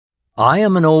I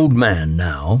am an old man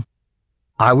now.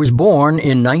 I was born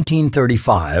in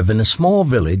 1935 in a small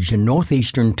village in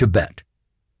northeastern Tibet.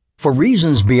 For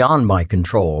reasons beyond my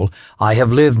control, I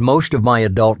have lived most of my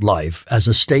adult life as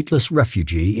a stateless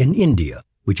refugee in India,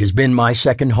 which has been my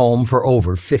second home for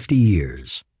over 50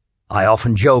 years. I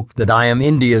often joke that I am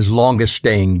India's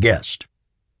longest-staying guest.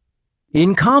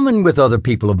 In common with other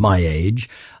people of my age,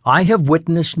 I have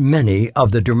witnessed many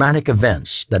of the dramatic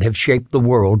events that have shaped the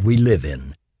world we live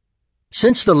in.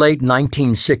 Since the late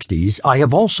 1960s, I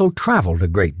have also traveled a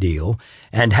great deal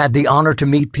and had the honor to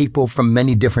meet people from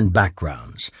many different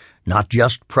backgrounds, not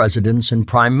just presidents and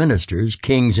prime ministers,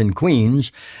 kings and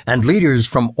queens, and leaders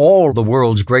from all the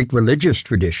world's great religious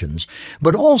traditions,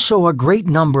 but also a great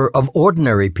number of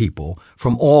ordinary people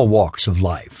from all walks of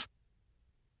life.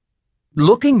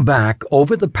 Looking back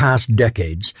over the past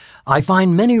decades, I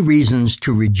find many reasons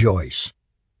to rejoice.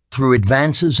 Through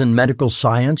advances in medical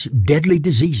science, deadly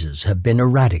diseases have been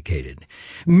eradicated.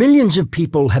 Millions of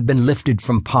people have been lifted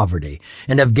from poverty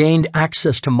and have gained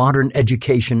access to modern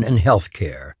education and health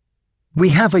care. We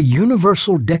have a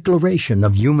universal declaration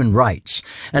of human rights,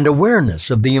 and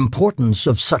awareness of the importance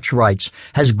of such rights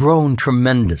has grown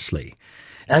tremendously.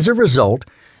 As a result,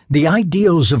 the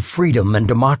ideals of freedom and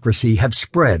democracy have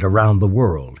spread around the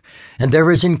world, and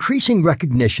there is increasing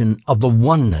recognition of the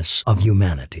oneness of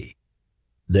humanity.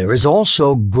 There is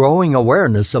also growing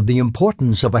awareness of the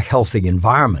importance of a healthy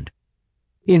environment.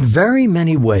 In very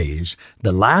many ways,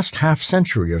 the last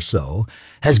half-century or so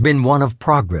has been one of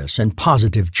progress and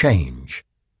positive change.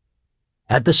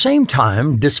 At the same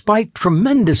time, despite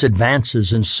tremendous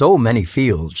advances in so many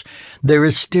fields, there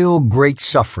is still great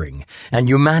suffering, and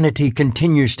humanity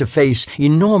continues to face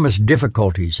enormous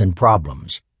difficulties and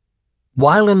problems.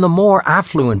 While in the more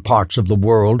affluent parts of the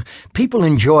world, people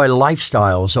enjoy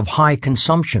lifestyles of high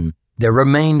consumption, there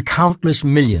remain countless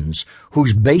millions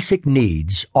whose basic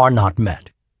needs are not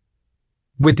met.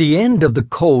 With the end of the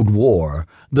Cold War,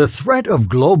 the threat of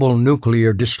global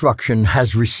nuclear destruction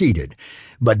has receded,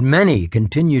 but many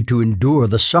continue to endure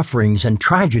the sufferings and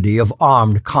tragedy of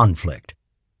armed conflict.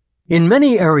 In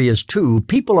many areas, too,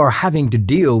 people are having to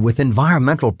deal with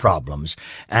environmental problems,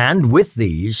 and with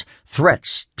these,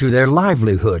 threats to their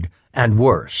livelihood, and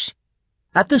worse.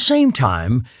 At the same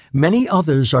time, many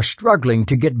others are struggling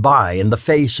to get by in the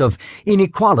face of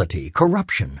inequality,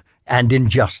 corruption, and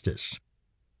injustice.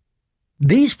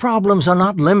 These problems are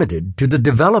not limited to the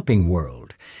developing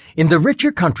world. In the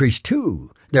richer countries,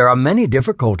 too, there are many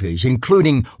difficulties,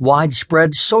 including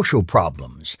widespread social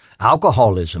problems,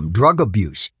 alcoholism, drug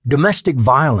abuse, domestic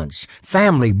violence,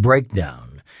 family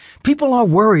breakdown. People are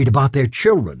worried about their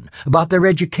children, about their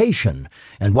education,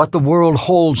 and what the world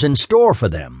holds in store for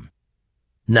them.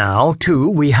 Now, too,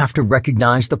 we have to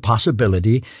recognize the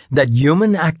possibility that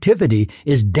human activity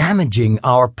is damaging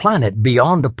our planet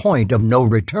beyond a point of no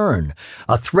return,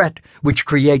 a threat which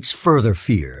creates further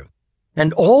fear.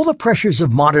 And all the pressures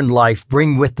of modern life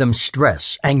bring with them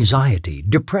stress, anxiety,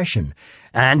 depression,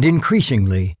 and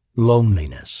increasingly,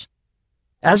 loneliness.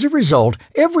 As a result,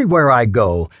 everywhere I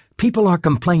go, people are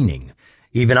complaining.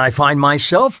 Even I find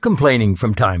myself complaining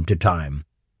from time to time.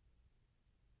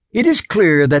 It is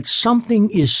clear that something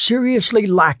is seriously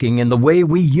lacking in the way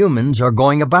we humans are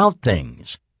going about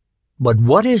things. But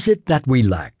what is it that we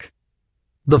lack?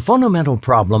 The fundamental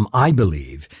problem, I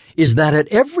believe, is that at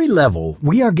every level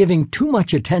we are giving too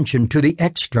much attention to the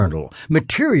external,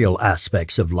 material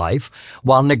aspects of life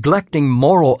while neglecting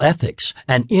moral ethics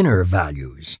and inner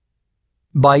values.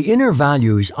 By inner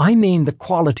values, I mean the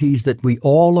qualities that we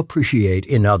all appreciate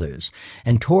in others,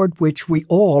 and toward which we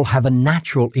all have a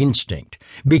natural instinct,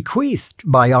 bequeathed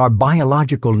by our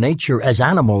biological nature as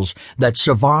animals that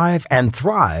survive and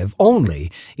thrive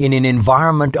only in an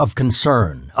environment of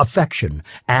concern, affection,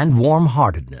 and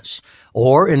warm-heartedness,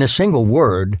 or in a single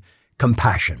word,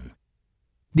 compassion.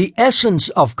 The essence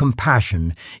of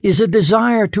compassion is a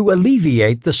desire to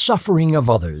alleviate the suffering of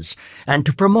others and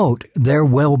to promote their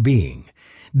well-being.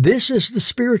 This is the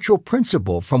spiritual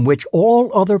principle from which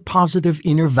all other positive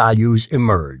inner values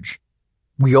emerge.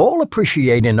 We all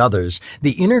appreciate in others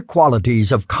the inner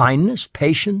qualities of kindness,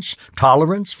 patience,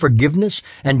 tolerance, forgiveness,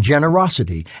 and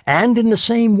generosity, and in the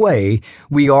same way,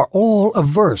 we are all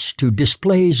averse to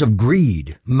displays of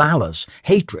greed, malice,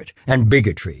 hatred, and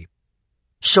bigotry.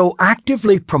 So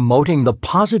actively promoting the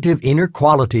positive inner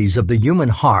qualities of the human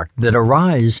heart that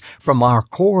arise from our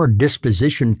core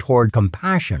disposition toward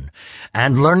compassion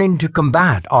and learning to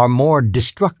combat our more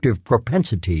destructive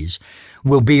propensities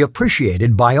will be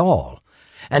appreciated by all.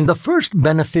 And the first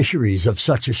beneficiaries of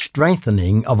such a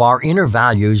strengthening of our inner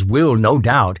values will, no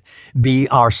doubt, be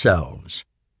ourselves.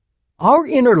 Our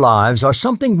inner lives are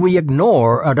something we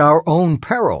ignore at our own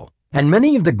peril, and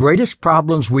many of the greatest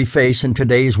problems we face in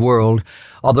today's world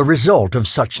are the result of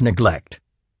such neglect.